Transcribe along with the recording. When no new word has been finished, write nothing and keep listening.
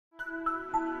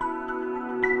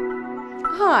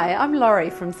Hi, I'm Laurie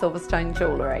from SilverStone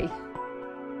Jewellery.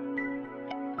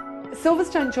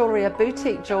 SilverStone Jewellery are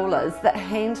boutique jewellers that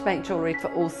hand make jewellery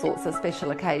for all sorts of special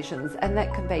occasions, and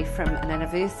that can be from an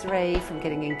anniversary, from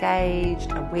getting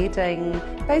engaged, a wedding,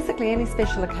 basically any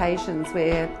special occasions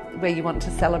where you want to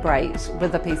celebrate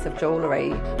with a piece of jewellery.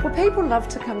 Well, people love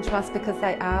to come to us because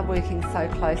they are working so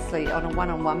closely on a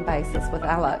one-on-one basis with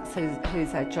Alex,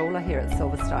 who's our jeweller here at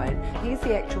SilverStone. He's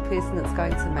the actual person that's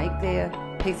going to make their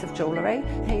piece of jewellery.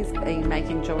 He's been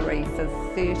making jewellery for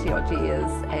 30 odd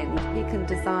years, and he can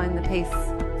design the piece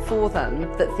for them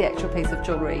that's the actual piece of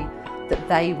jewellery that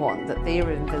they want, that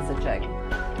they're envisaging.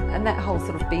 And that whole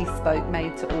sort of bespoke,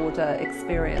 made to order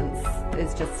experience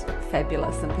is just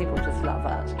fabulous, and people just love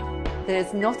it.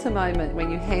 There's not a moment when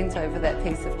you hand over that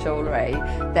piece of jewellery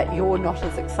that you're not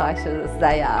as excited as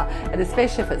they are, and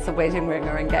especially if it's a wedding ring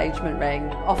or engagement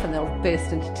ring, often they'll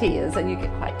burst into tears and you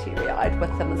get quite teary-eyed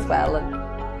with them as well. And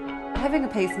having a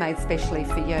piece made specially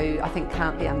for you, I think,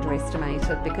 can't be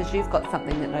underestimated, because you've got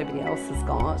something that nobody else has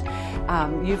got.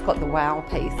 You've got the wow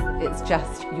piece. It's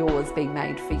just yours being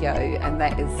made for you, and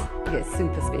that is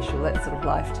super special. That sort of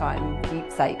lifetime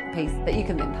keepsake piece that you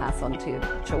can then pass on to your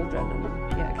children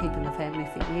and keep in the family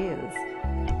for years.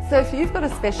 So if you've got a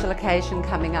special occasion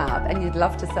coming up and you'd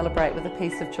love to celebrate with a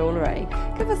piece of jewellery,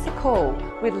 give us a call.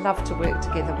 We'd love to work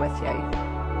together with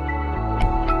you.